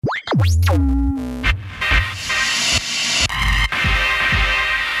This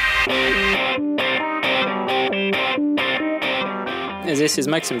is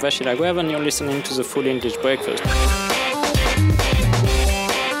Maxime Vachier-Laguerre, and you're listening to the Full English Breakfast.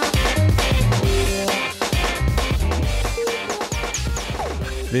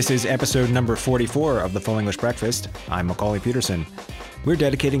 This is episode number 44 of the Full English Breakfast. I'm Macaulay Peterson. We're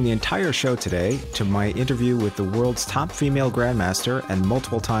dedicating the entire show today to my interview with the world's top female grandmaster and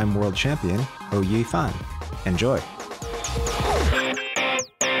multiple-time world champion, Hou Yifan. Enjoy.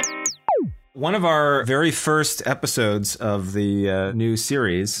 One of our very first episodes of the new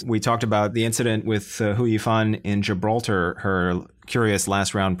series, we talked about the incident with Hou Yifan in Gibraltar, her curious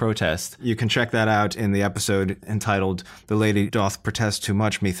last round protest. You can check that out in the episode entitled "The Lady Doth Protest Too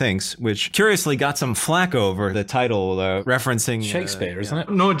Much, Methinks," which curiously got some flack over the title, referencing Shakespeare, isn't it?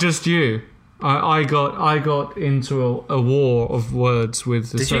 Not just you. I got into a war of words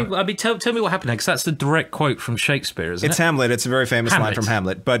with the... Did you? I mean, tell me what happened, because that's the direct quote from Shakespeare, isn't it? It's Hamlet. It's a very famous line from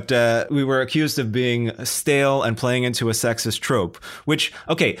Hamlet. But we were accused of being stale and playing into a sexist trope, which,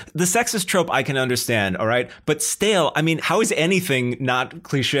 okay, the sexist trope I can understand, all right? But stale, I mean, how is anything not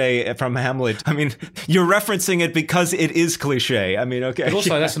cliche from Hamlet? I mean, you're referencing it because it is cliche. I mean, okay. But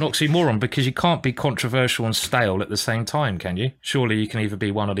also, that's an oxymoron, because you can't be controversial and stale at the same time, can you? Surely you can either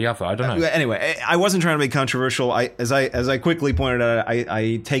be one or the other. I don't know. Anyway, I wasn't trying to be controversial. As I quickly pointed out,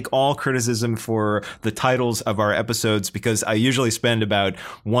 I take all criticism for the titles of our episodes because I usually spend about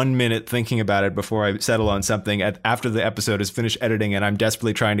 1 minute thinking about it before I settle on something after the episode is finished editing, and I'm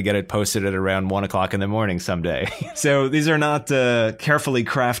desperately trying to get it posted at around 1 o'clock in the morning someday. So these are not carefully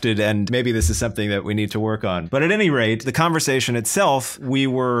crafted, and maybe this is something that we need to work on. But at any rate, the conversation itself, we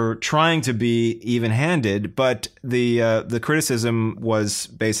were trying to be even-handed, but the criticism was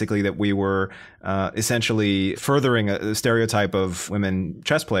basically that we were essentially furthering a stereotype of women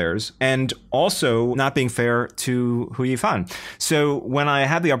chess players and also not being fair to Hou Yifan. So when I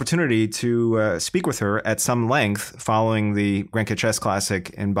had the opportunity to speak with her at some length following the Grenke Chess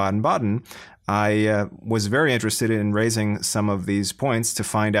Classic in Baden-Baden, I was very interested in raising some of these points to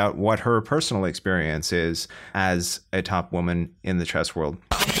find out what her personal experience is as a top woman in the chess world.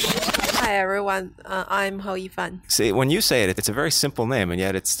 Hi everyone, I'm Hou Yifan. See, when you say it, it's a very simple name, and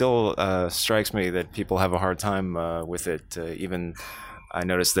yet it still strikes me that people have a hard time with it. Even I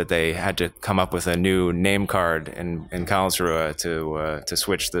noticed that they had to come up with a new name card in Karlsruhe to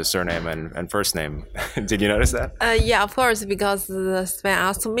switch the surname and first name. Did you notice that? Yeah, of course, because Sven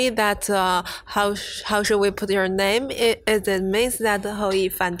asked me that how should we put your name? It means that Hou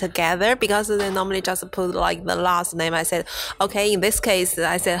Yifan together, because they normally just put like the last name. I said, okay, in this case,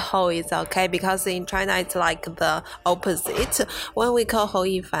 I said Hou is okay, because in China it's like the opposite. When we call Hou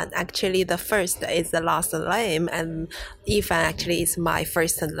Yifan, actually the first is the last name, and Yifan actually is my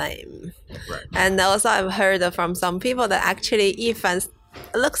first name. Right. And also I've heard from some people that actually Yifan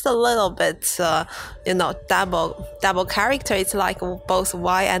looks a little bit double character. It's like both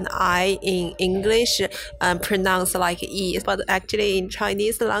Y and I in English pronounce like E, but actually in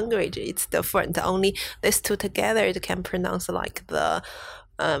Chinese language it's different. Only these two together it can pronounce like the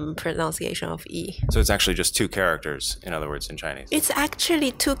pronunciation of E. So it's actually just two characters, in other words, in Chinese? It's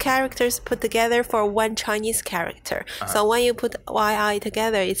actually two characters put together for one Chinese character. Uh-huh. So when you put YI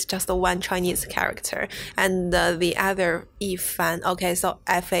together, it's just one Chinese character. And the other Yifan, okay, so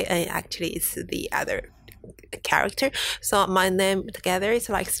FAN actually is the other character. So my name together is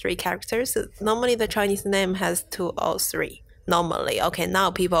like 3 characters. Normally the Chinese name has 2 or 3. Normally. Okay, now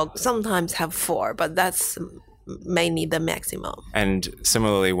people sometimes have 4, but that's mainly the maximum. And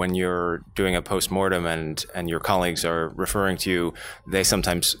similarly, when you're doing a post-mortem and your colleagues are referring to you, they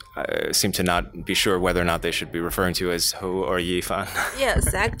sometimes seem to not be sure whether or not they should be referring to you as Hou or Yifan.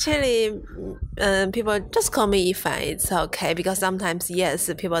 Yes, actually, people just call me Yifan. It's okay, because sometimes,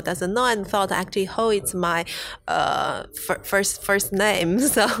 yes, people doesn't know and thought actually Hou is my first name.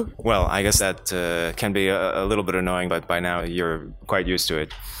 So well, I guess that can be a little bit annoying, but by now you're quite used to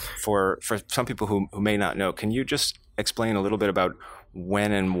it. For some people who may not know, can you just explain a little bit about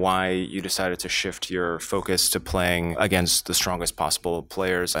when and why you decided to shift your focus to playing against the strongest possible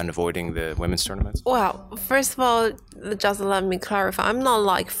players and avoiding the women's tournaments? Well, first of all, just let me clarify. I'm not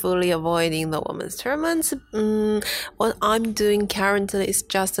like fully avoiding the women's tournaments. What I'm doing currently is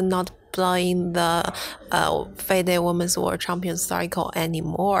just not playing the FIDE Women's World Champion cycle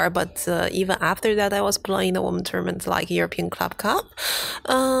anymore. But even after that, I was playing the women tournaments like European Club Cup.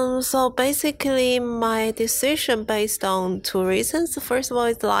 So basically, my decision based on two reasons. First of all,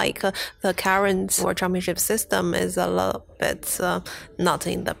 it's like the current World Championship system is a little bit not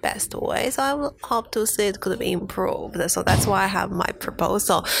in the best way. So I would hope to see it could be improved. So that's why I have my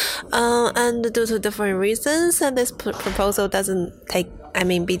proposal. And due to different reasons, and this proposal doesn't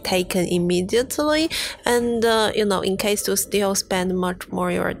be taken immediately. And, in case to still spend much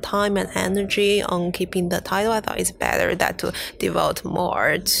more your time and energy on keeping the title, I thought it's better that to devote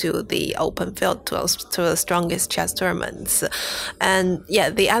more to the open field, to the strongest chess tournaments. And yeah,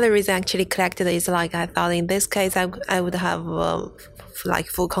 the other reason I actually collected is like, I thought in this case, I would have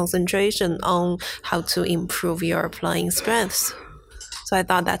full concentration on how to improve your playing strengths. So I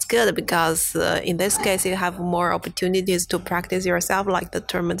thought that's good because in this case, you have more opportunities to practice yourself, like the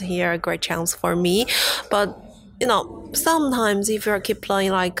tournament here, a great chance for me. But, sometimes if you keep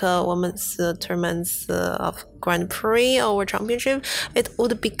playing like women's tournaments of Grand Prix or Championship, it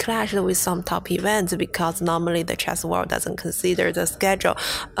would be clashed with some top events because normally the chess world doesn't consider the schedule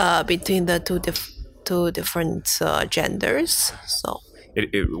between the two different genders. So.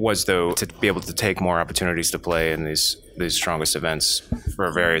 It was, though, to be able to take more opportunities to play in these strongest events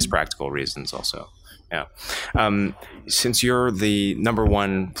for various practical reasons also. Yeah. Since you're the number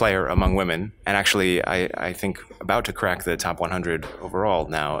one player among women, and actually I think about to crack the top 100 overall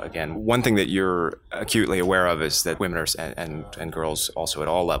now again, one thing that you're acutely aware of is that women and girls also at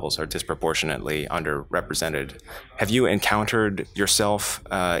all levels are disproportionately underrepresented. Have you encountered yourself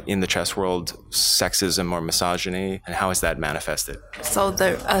in the chess world sexism or misogyny, and how is that manifested? So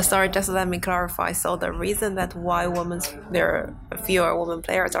just let me clarify. So the reason that why there are fewer women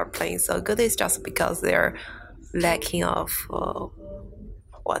players are playing so good is just because they're lacking of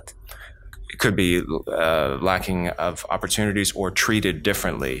what? It could be lacking of opportunities or treated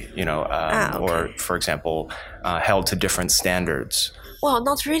differently, okay. Or, for example, held to different standards. Well,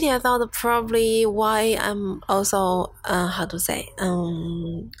 not really. I thought probably why I'm also,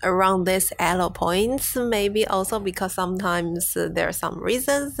 around this elo points, maybe also because sometimes there are some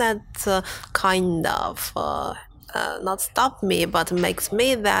reasons that kind of not stop me, but makes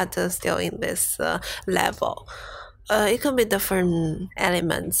me that still in this level. It could be different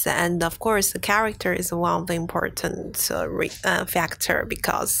elements, and of course, the character is one of the important factor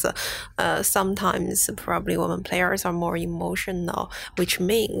because sometimes probably women players are more emotional, which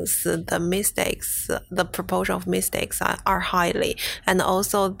means the proportion of mistakes are highly, and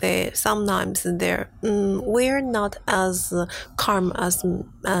also sometimes we're not as calm as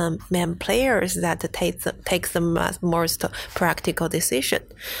men players that take the most practical decision,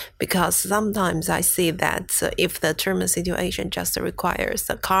 because sometimes I see that if the tournament situation just requires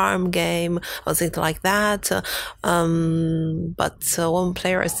a calm game or things like that. But one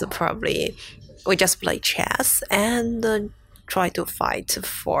player is probably, we just play chess and try to fight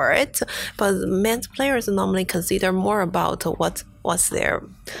for it. But men's players normally consider more about what's their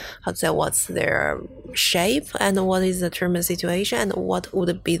shape and what is the tournament situation and what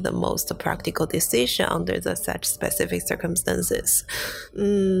would be the most practical decision under such specific circumstances.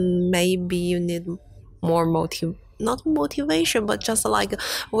 Maybe you need more not motivation, but just like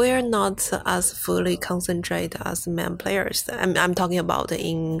we're not as fully concentrated as men players. I'm talking about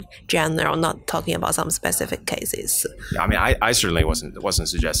in general, not talking about some specific cases. I mean, I certainly wasn't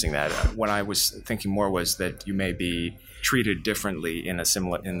suggesting that. What I was thinking more was that you may be treated differently in the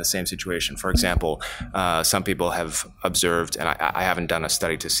same situation. For example, some people have observed, and I haven't done a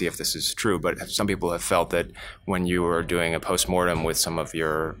study to see if this is true, but some people have felt that when you were doing a postmortem with some of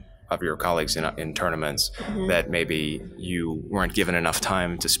your colleagues in tournaments, mm-hmm. that maybe you weren't given enough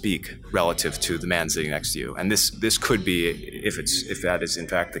time to speak relative to the man sitting next to you. And this could be, if that is in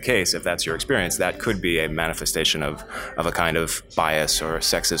fact the case, if that's your experience, that could be a manifestation of a kind of bias or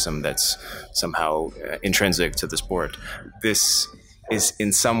sexism that's somehow intrinsic to the sport. This is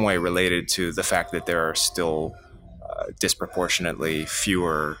in some way related to the fact that there are still disproportionately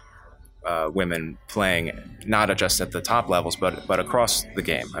fewer women playing, not just at the top levels, but across the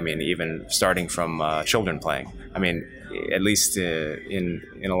game. I mean, even starting from children playing. I mean, at least in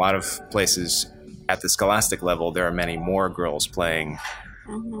a lot of places at the scholastic level, there are many more girls playing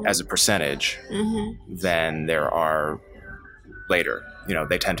mm-hmm. as a percentage mm-hmm. than there are later.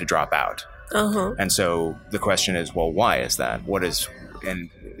 They tend to drop out. Uh-huh. And so the question is, well, why is that? Is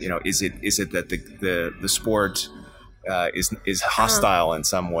it that the sport is hostile in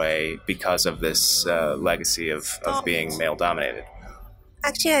some way because of this legacy of being male dominated?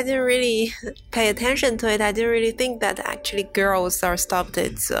 Actually, I didn't really pay attention to it. I didn't really think that actually girls are stopped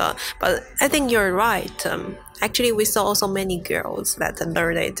it. But I think you're right. Actually, we saw so many girls that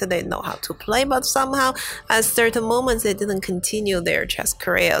learned it. They know how to play, but somehow at certain moments they didn't continue their chess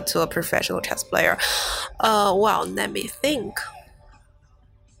career to a professional chess player. Well, let me think.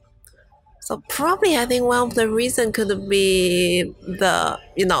 So probably I think one of the reasons could be the,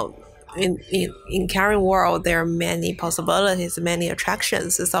 in current world there are many possibilities, many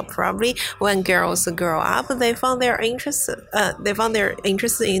attractions. So probably when girls grow up, they found their interest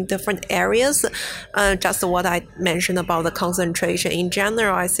in different areas. Just what I mentioned about the concentration. In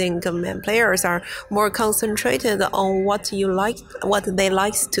general, I think men players are more concentrated on what they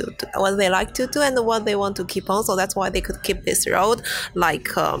like to do, and what they want to keep on. So that's why they could keep this road like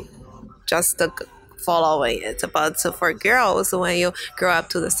just following it. But for girls, when you grow up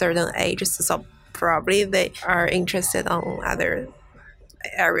to a certain age, so probably they are interested on other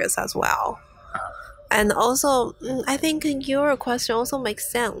areas as well. And also, I think your question also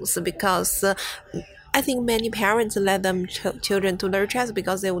makes sense because I think many parents let them children to learn chess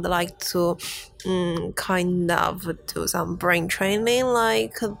because they would like to kind of do some brain training,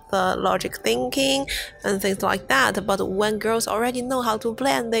 like the logic thinking and things like that. But when girls already know how to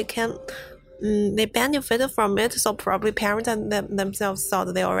play and they benefited from it, so probably parents and themselves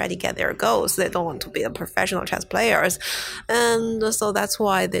thought they already get their goals. They don't want to be a professional chess players, and so that's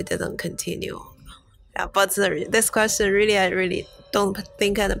why they didn't continue. Yeah, but this question really, I really don't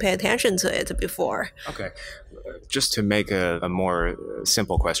think and pay attention to it before. Okay, just to make a more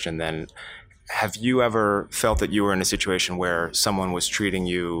simple question then, have you ever felt that you were in a situation where someone was treating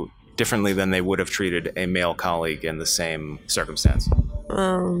you differently than they would have treated a male colleague in the same circumstance?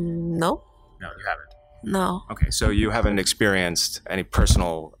 No. No, you haven't. No. Okay, so you haven't experienced any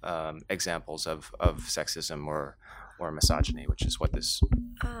personal examples of sexism or misogyny, which is what this...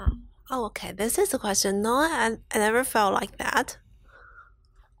 Oh, okay. This is the question. No, I never felt like that.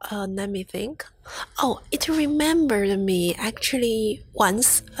 Let me think. Oh, it remembered me. Actually,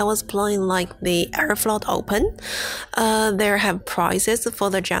 once I was playing like the Airfloat Open. There have prizes for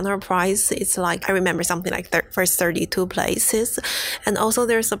the general prize. It's like, I remember something like first 32 places. And also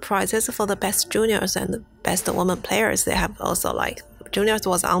there's a prizes for the best juniors and the best women players. They have also like juniors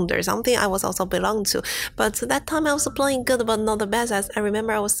was under something I was also belong to. But that time I was playing good, but not the best. As I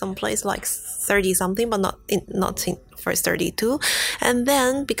remember I was someplace like 30 something, but not in first 32. And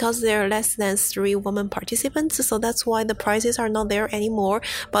then because there are less than 3 women participants, so that's why the prizes are not there anymore.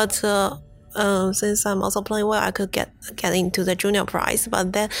 But since I'm also playing well, I could get into the junior prize.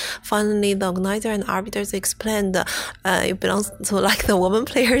 But then finally the organizer and arbiters explained it belongs to like the women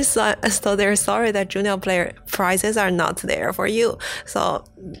players, so they're sorry that junior player prizes are not there for you. So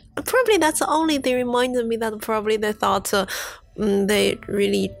probably that's the only thing reminded me that probably they thought they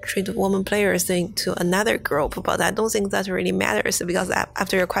really treat women players into another group, but I don't think that really matters because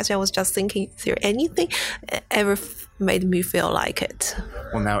after your question I was just thinking, is there anything ever made me feel like it?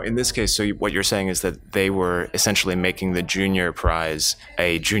 Well, now in this case, so what you're saying is that they were essentially making the junior prize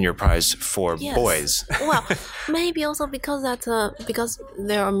a junior prize for boys. Well, maybe also because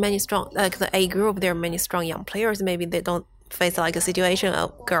there are many strong, like the A group, there are many strong young players. Maybe they don't face like a situation a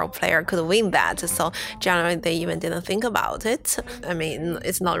girl player could win that, so generally they even didn't think about it. I mean,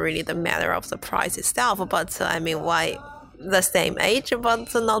 it's not really the matter of the prize itself, but I mean, why the same age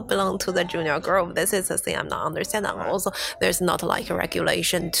but not belong to the junior group? This is the thing I'm not understanding. Also, there's not like a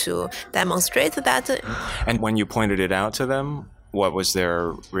regulation to demonstrate that. And when you pointed it out to them, what was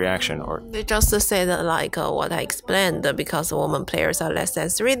their reaction? Or they just said like what I explained, because women players are less than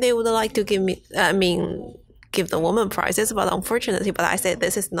 3, they would like to give the woman prizes, but unfortunately, but I said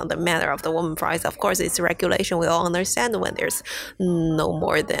this is not the matter of the woman prize. Of course, it's regulation. We all understand when there's no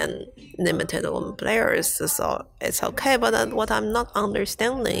more than limited women players, so it's okay. But what I'm not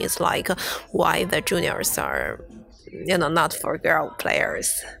understanding is like why the juniors are, not for girl players.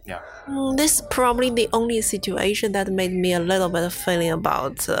 Yeah. This is probably the only situation that made me a little bit of feeling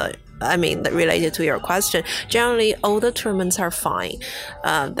about. Related to your question, generally all the tournaments are fine.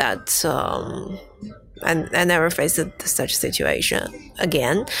 And I never faced such situation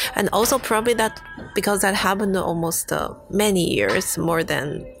again. And also probably that because that happened almost many years, more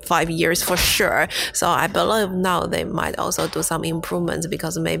than 5 years for sure. So I believe now they might also do some improvements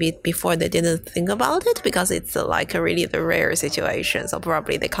because maybe before they didn't think about it because it's like really the rare situation. So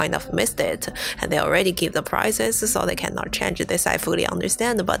probably they kind of missed it and they already give the prizes, so they cannot change this. I fully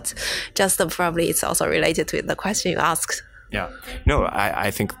understand, but just probably it's also related to the question you asked. Yeah, no,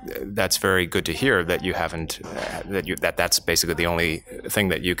 I think that's very good to hear that you haven't that's basically the only thing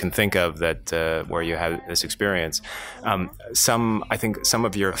that you can think of that where you had this experience. I think some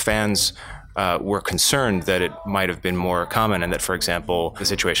of your fans were concerned that it might have been more common, and that, for example, the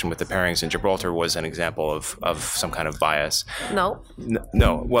situation with the pairings in Gibraltar was an example of some kind of bias. No.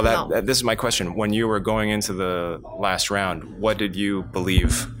 No. Well, this is my question. When you were going into the last round, what did you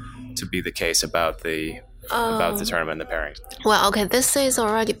believe to be the case about the tournament and the pairing? Well, okay, this is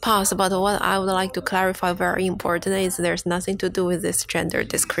already passed, but what I would like to clarify very important is there's nothing to do with this gender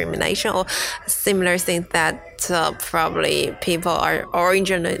discrimination or similar things that probably people are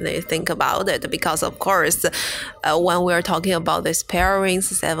originally think about it, because of course when we're talking about these pairings,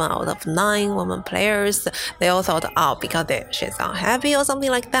 7 out of 9 women players, they all thought, because she's unhappy or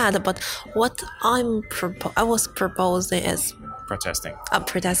something like that. But what I was proposing is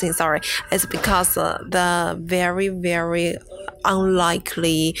protesting, sorry, is because the very, very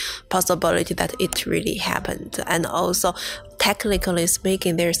unlikely possibility that it really happened. And also, technically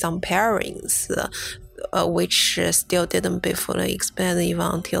speaking, there's some pairings which still didn't be fully explained even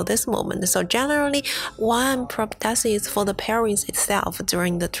until this moment. So generally, why I'm protesting is for the pairings itself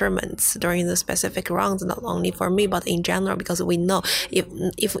during the tournaments, during the specific rounds, not only for me, but in general, because we know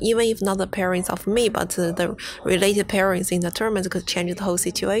even if not the pairings of me, but the related pairings in the tournaments could change the whole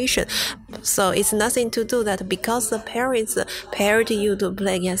situation. So it's nothing to do that because the parents paired you to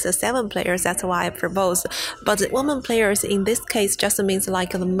play against the 7 players, that's why I propose. But women players in this case just means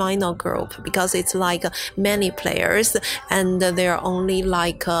like the minor group, because it's like many players, and there are only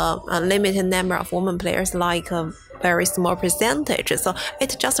like a limited number of women players, like a very small percentage. So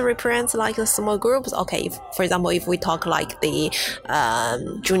it just represents like a small groups. Okay, for example, if we talk like the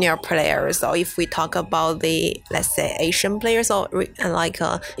junior players, or if we talk about the, let's say, Asian players, or like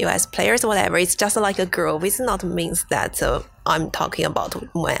US players, whatever, it's just like a group. It's not means that I'm talking about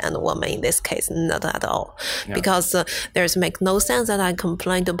man and woman in this case, not at all. Yeah. Because there's make no sense that I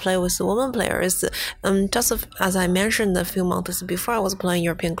complain to play with women players. Just as I mentioned a few months before, I was playing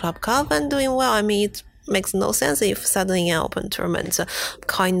European Club Cup and doing well. I mean, it makes no sense if suddenly in an open tournament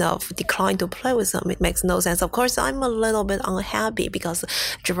kind of decline to play with them. It makes no sense. Of course, I'm a little bit unhappy because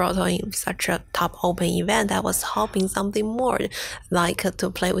Gibraltar in such a top open event, I was hoping something more, like to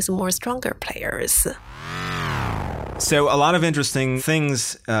play with more stronger players. So a lot of interesting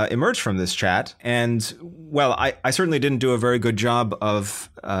things emerged from this chat. And, well, I certainly didn't do a very good job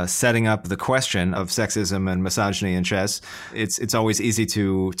of setting up the question of sexism and misogyny in chess. It's always easy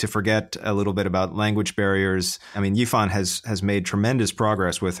to forget a little bit about language barriers. I mean, Yifan has made tremendous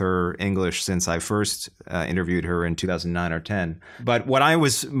progress with her English since I first interviewed her in 2009 or 10. But what I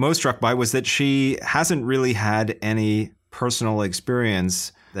was most struck by was that she hasn't really had any personal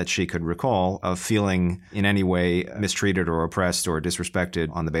experience that she could recall of feeling in any way mistreated or oppressed or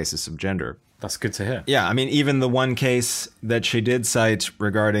disrespected on the basis of gender. That's good to hear. Yeah, I mean, even the one case that she did cite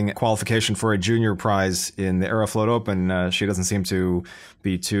regarding qualification for a junior prize in the Aeroflot Open, she doesn't seem to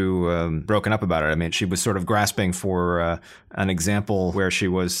be too broken up about it. I mean, she was sort of grasping for an example where she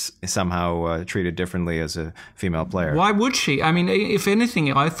was somehow treated differently as a female player. Why would she? I mean, if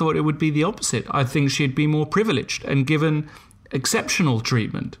anything, I thought it would be the opposite. I think she'd be more privileged and given exceptional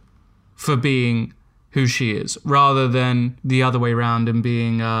treatment for being who she is, rather than the other way around and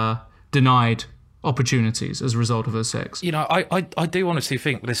being denied opportunities as a result of her sex. You know, I do honestly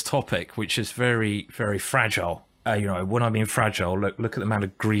think this topic, which is very, very fragile, you know, when I mean fragile, look at the amount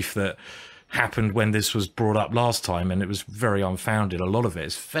of grief that happened when this was brought up last time, and it was very unfounded. A lot of it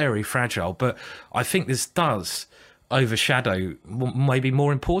is very fragile, but I think this does overshadow maybe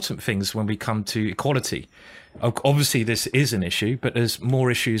more important things when we come to equality. Obviously, this is an issue, but there's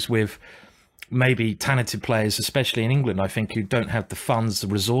more issues with maybe talented players, especially in England, I think, who don't have the funds, the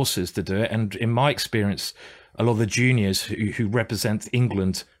resources to do it. And in my experience, a lot of the juniors who represent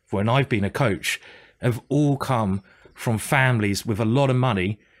England when I've been a coach have all come from families with a lot of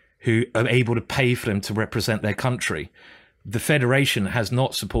money who are able to pay for them to represent their country. The federation has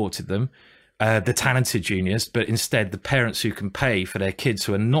not supported them, the talented juniors, but instead the parents who can pay for their kids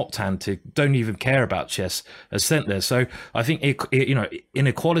who are not talented, don't even care about chess, are sent there. So I think, you know,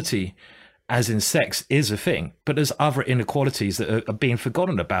 inequality as in sex is a thing, but there's other inequalities that are being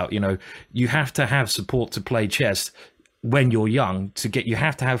forgotten about. You know, you have to have support to play chess when you're young. You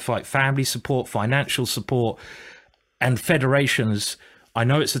have to have like family support, financial support, and federations. I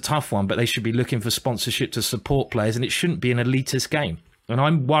know it's a tough one, but they should be looking for sponsorship to support players, and it shouldn't be an elitist game. And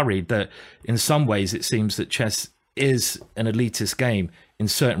I'm worried that in some ways it seems that chess is an elitist game in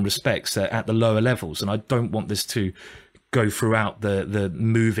certain respects at the lower levels. And I don't want this to go throughout the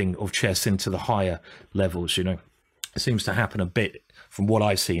moving of chess into the higher levels, you know. It seems to happen a bit from what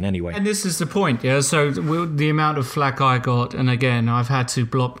I've seen anyway. And this is the point, yeah? So the amount of flack I got, and again, I've had to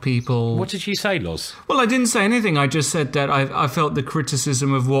block people. What did you say, Loz? Well, I didn't say anything. I just said that I felt the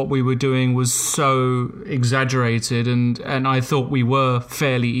criticism of what we were doing was so exaggerated, and I thought we were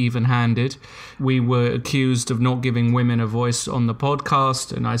fairly even-handed. We were accused of not giving women a voice on the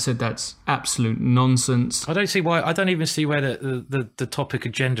podcast, and I said that's absolute nonsense. I don't see why. I don't even see where the topic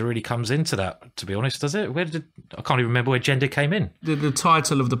of gender really comes into that, to be honest, does it? I can't even remember where gender came in. The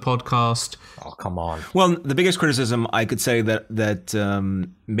title of the podcast. Oh, come on. Well, the biggest criticism I could say that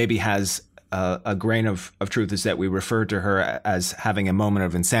maybe has a grain of truth is that we referred to her as having a moment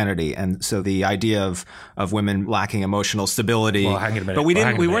of insanity, and so the idea of women lacking emotional stability. Well, hang on a minute. But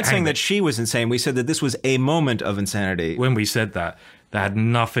we weren't saying that she was insane. We said that this was a moment of insanity. When we said that had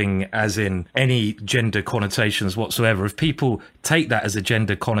nothing as in any gender connotations whatsoever. If people take that as a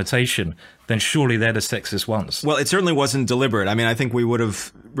gender connotation, then surely they're the sexist ones. Well, it certainly wasn't deliberate. I mean, I think we would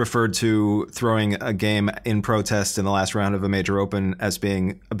have referred to throwing a game in protest in the last round of a major open as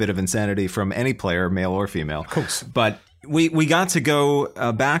being a bit of insanity from any player, male or female. Of course. But we got to go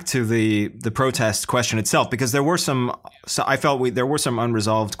back to the protest question itself, because there were I felt there were some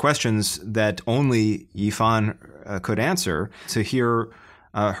unresolved questions that only Yifan could answer. To hear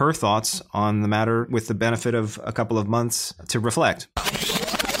her thoughts on the matter with the benefit of a couple of months to reflect.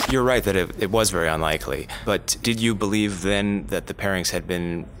 You're right that it was very unlikely, but did you believe then that the pairings had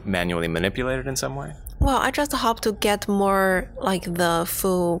been manually manipulated in some way? Well, I just hope to get more like the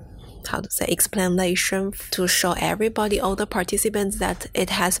full explanation to show everybody, all the participants, that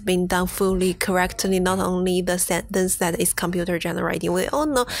it has been done fully correctly, not only the sentence that is computer generated. We all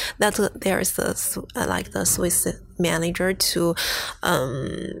know that there's the Swiss manager to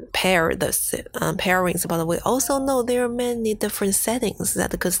pair the pairings, but we also know there are many different settings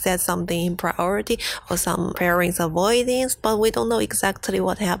that could set something in priority or some pairings avoidance, but we don't know exactly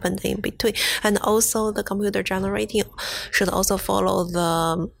what happened in between. And also the computer generating should also follow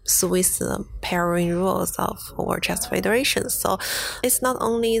the Swiss pairing rules of World Chess Federation. So it's not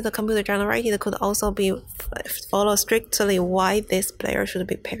only the computer generated, it could also be follow strictly why this player should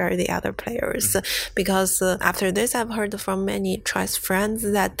be paired the other players. Because after this, I've heard from many chess friends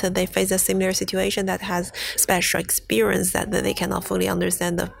that they face a similar situation, that has special experience, that they cannot fully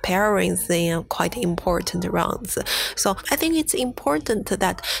understand the pairings in quite important rounds. So I think it's important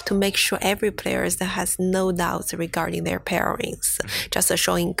that to make sure every player has no doubts regarding their pairings, just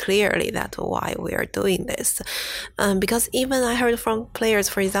showing clearly that why we are doing this. Because even I heard from players,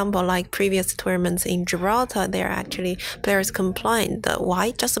 for example, like previous tournaments in Gibraltar, there are actually players complained.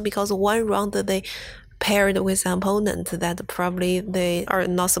 Why? Just because one round they paired with an opponent that probably they are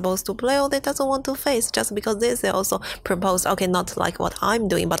not supposed to play or they doesn't want to face, just because they also proposed, okay, not like what I'm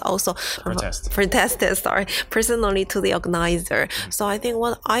doing, but also personally to the organizer. So I think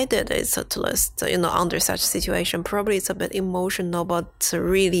what I did is at least, under such situation, probably it's a bit emotional, but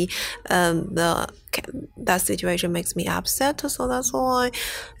really that situation makes me upset, so that's why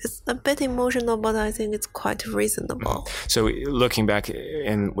it's a bit emotional, but I think it's quite reasonable. So looking back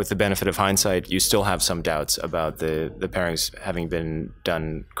with the benefit of hindsight, you still have some doubts about the pairings having been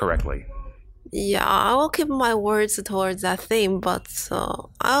done correctly? Yeah, I will keep my words towards that theme, but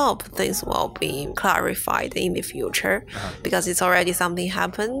I hope things will be clarified in the future, because it's already something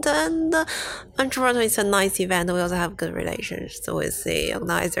happened, and Toronto is a nice event. We also have good relations with the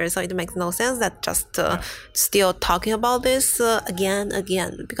organizer, so it makes no sense that just still talking about this again,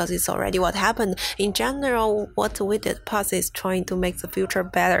 because it's already what happened. In general, what we did past is trying to make the future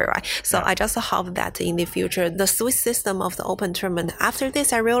better, right? So I just hope that in the future, the Swiss system of the open tournament, after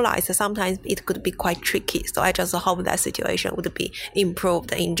this I realized sometimes it could be quite tricky. So I just hope that situation would be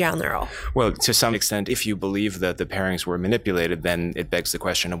improved in general. Well, to some extent, if you believe that the pairings were manipulated, then it begs the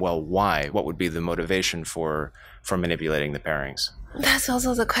question of, well, why? What would be the motivation for manipulating the pairings? That's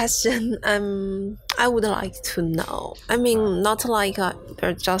also the question I would like to know. I mean, not like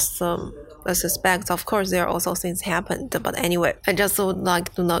they're just a suspect. Of course, there are also things happened. But anyway, I just would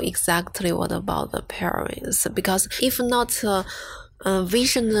like to know exactly what about the pairings. Because if not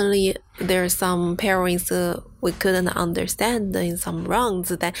visionally, there are some pairings we couldn't understand in some rounds,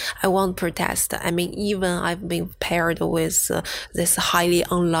 then I won't protest. I mean, even I've been paired with this highly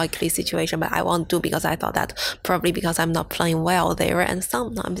unlikely situation, but I won't do, because I thought that probably because I'm not playing well there, and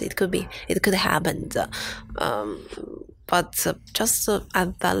sometimes it could happen. But just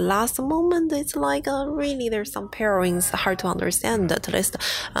at the last moment, it's like really there's some pairings hard to understand, at least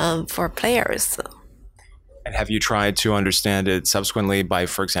for players. And have you tried to understand it subsequently by,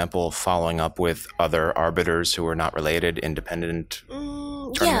 for example, following up with other arbiters who are not related, independent?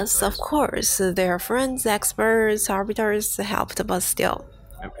 Yes, of course. Their friends, experts, arbiters helped, but still.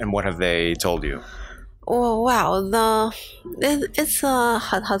 And what have they told you? Oh wow, it's a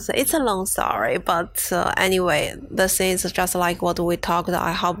how to say, it's a long story, but anyway, the thing is just like what we talked.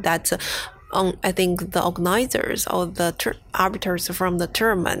 I hope that I think the organizers or the arbiters from the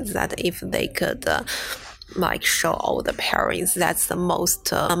tournament, that if they could like show all the pairings, that's the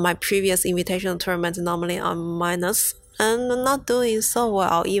most. My previous invitational tournament normally I'm minus and not doing so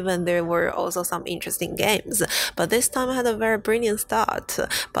well, even there were also some interesting games. But this time I had a very brilliant start.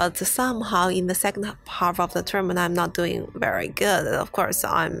 But somehow in the second half of the tournament, I'm not doing very good. Of course,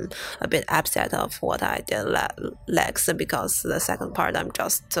 I'm a bit upset of what I did last, because the second part I'm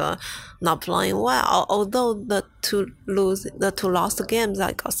just not playing well. Although the two lost games,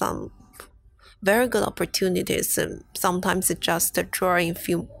 I got some very good opportunities. Sometimes it's just drawing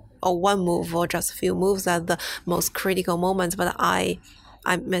few or one move or just a few moves at the most critical moments, but I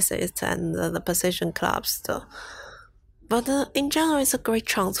miss it, and the position collapsed. But in general, it's a great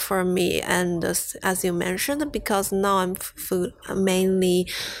chance for me, and as you mentioned, because now I'm mainly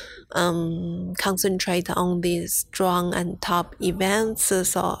concentrate on these strong and top events,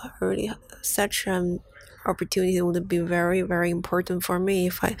 so really such an opportunity would be very, very important for me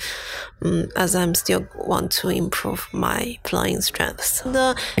if as I'm still want to improve my playing strengths.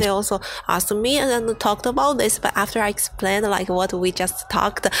 They also asked me and talked about this, but after I explained like what we just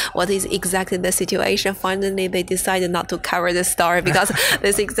talked, what is exactly the situation, finally they decided not to cover the story, because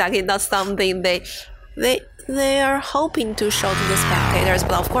this is exactly not something they are hoping to show to the spectators.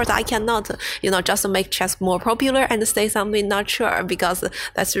 But of course I cannot, just make chess more popular and say something not sure, because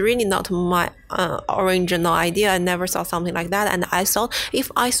that's really not my original idea. I never saw something like that, and I thought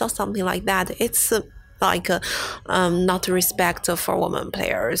if I saw something like that, it's like not respect for women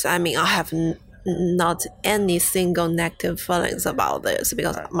players. I mean, I have not any single negative feelings about this,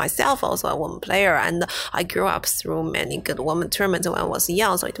 because myself also a woman player, and I grew up through many good women tournaments when I was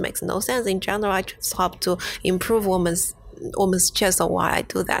young, so it makes no sense. In general, I just hope to improve women's chess, so why I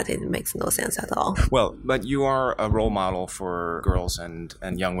do that, it makes no sense at all. Well, but you are a role model for girls and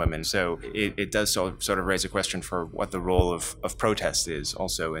young women, so it does sort of raise a question for what the role of protest is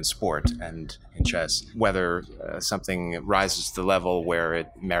also in sport and in chess, whether something rises to the level where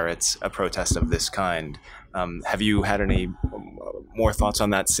it merits a protest of this kind. Have you had any more thoughts on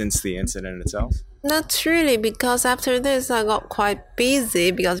that since the incident itself? Not really, because after this I got quite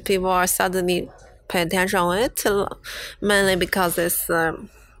busy, because people are suddenly pay attention on it, mainly because it's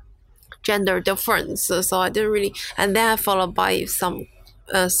gender difference. So I didn't really, and then I followed by some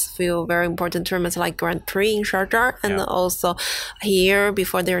few very important tournaments like Grand Prix in Sharjah, and also here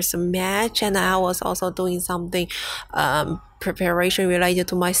before there's a match, and I was also doing something preparation related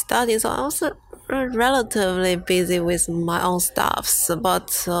to my studies. So I was relatively busy with my own stuffs,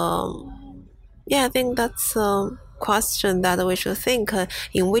 but I think that's question that we should think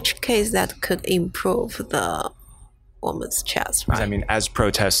in which case that could improve the women's chess, right? I mean, as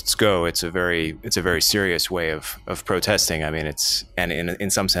protests go, it's a very serious way of protesting. I mean, it's, and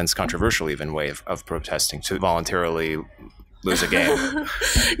in some sense controversial even way of protesting, to voluntarily lose a game.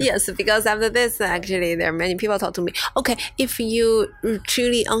 Yes, because after this, actually, there are many people talk to me, okay, if you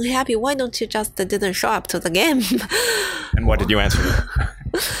truly unhappy, why don't you just didn't show up to the game? And what did you answer?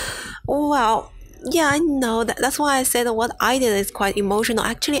 Well, yeah, I know that. That's why I said what I did is quite emotional.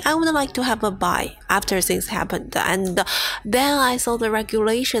 Actually, I would like to have a bye after things happened. And then I saw the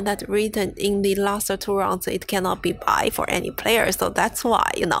regulation that written in the last 2 rounds, it cannot be bye for any player. So that's why,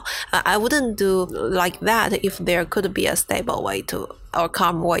 I wouldn't do like that if there could be a stable way to, or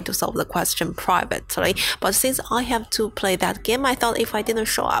calm way to solve the question privately. But since I have to play that game, I thought if I didn't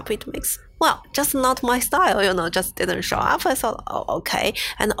show up, it makes, well, just not my style, just didn't show up. I thought, oh, okay.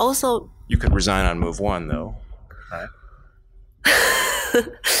 And also, you could resign on move 1, though, right?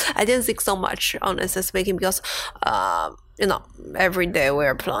 I didn't think so much, honestly speaking, because, every day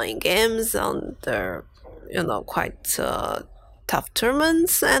we're playing games and they're, quite tough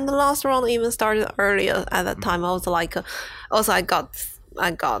tournaments. And the last round even started earlier. At that time, I was like, also I got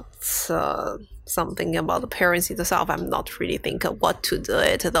something about the parents itself. I'm not really thinking what to do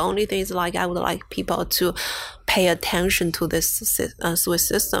it. The only thing is like I would like people to pay attention to this Swiss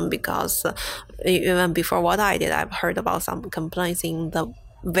system, because even before what I did, I've heard about some complaints in the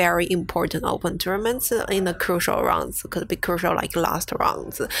very important open tournaments in the crucial rounds. It could be crucial like last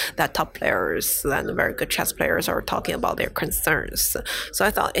rounds, that top players and very good chess players are talking about their concerns. So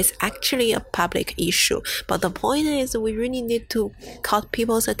I thought it's actually a public issue, but the point is we really need to call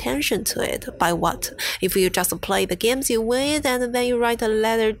people's attention to it. By what? If you just play the games, you win it, and then you write a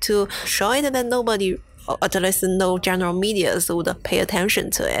letter to show it, then nobody at least no general medias would pay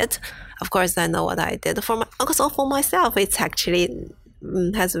attention to it. Of course, I know what I did. Also for myself, it's actually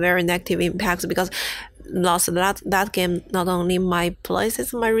has very negative impacts because lost that game, not only my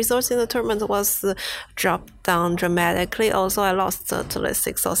places, my resource in the tournament was dropped down dramatically. Also, I lost at least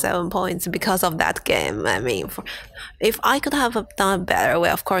 6 or 7 points because of that game. I mean, if I could have done it better,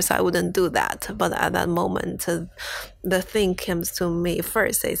 well, of course, I wouldn't do that. But at that moment, the thing comes to me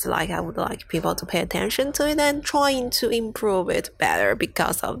first. It's like I would like people to pay attention to it and trying to improve it better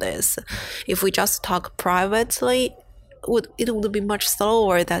because of this. If we just talk privately, it would be much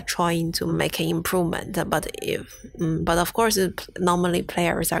slower than trying to make an improvement. But of course, normally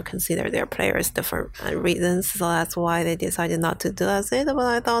players are considered their players different reasons, so that's why they decided not to do it. But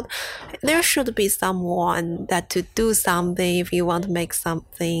I thought there should be someone that to do something if you want to make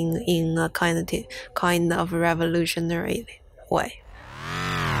something in a kind of revolutionary way.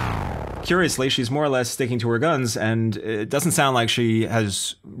 Curiously, she's more or less sticking to her guns, and it doesn't sound like she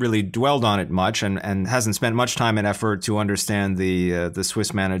has really dwelled on it much and hasn't spent much time and effort to understand the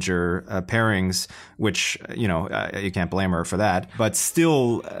Swiss manager pairings, which, you can't blame her for that, but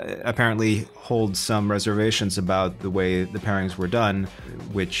still apparently holds some reservations about the way the pairings were done,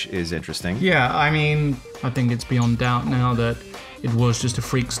 which is interesting. Yeah, I mean, I think it's beyond doubt now that it was just a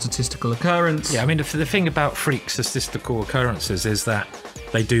freak statistical occurrence. Yeah, I mean, the thing about freak statistical occurrences is that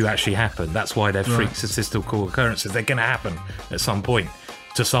they do actually happen. That's why they're freak statistical occurrences. They're going to happen at some point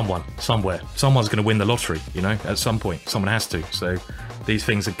to someone, somewhere. Someone's going to win the lottery, at some point. Someone has to. So these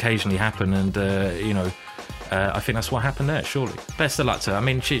things occasionally happen, and, I think that's what happened there, surely. Best of luck to her. I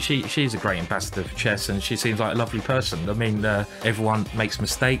mean, she's a great ambassador for chess, and she seems like a lovely person. I mean, everyone makes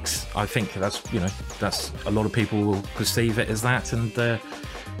mistakes. I think that's a lot of people will perceive it as that, and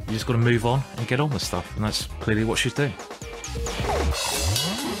you just got to move on and get on with stuff, and that's clearly what she's doing.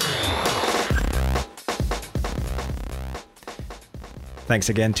 Thanks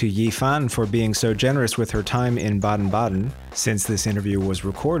again to Yifan for being so generous with her time in Baden-Baden. Since this interview was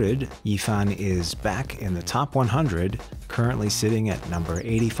recorded, Yifan is back in the top 100, currently sitting at number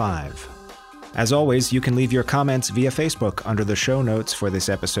 85. As always, you can leave your comments via Facebook under the show notes for this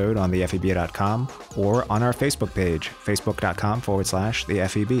episode on thefeb.com or on our Facebook page,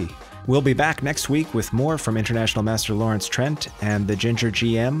 facebook.com/thefeb. We'll be back next week with more from International Master Lawrence Trent and the Ginger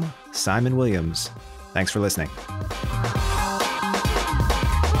GM, Simon Williams. Thanks for listening.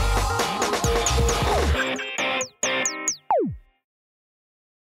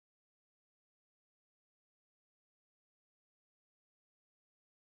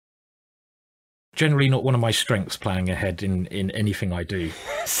 Generally not one of my strengths playing ahead in anything I do.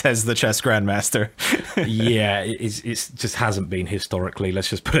 Says the chess grandmaster. Yeah, it just hasn't been historically, let's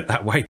just put it that way.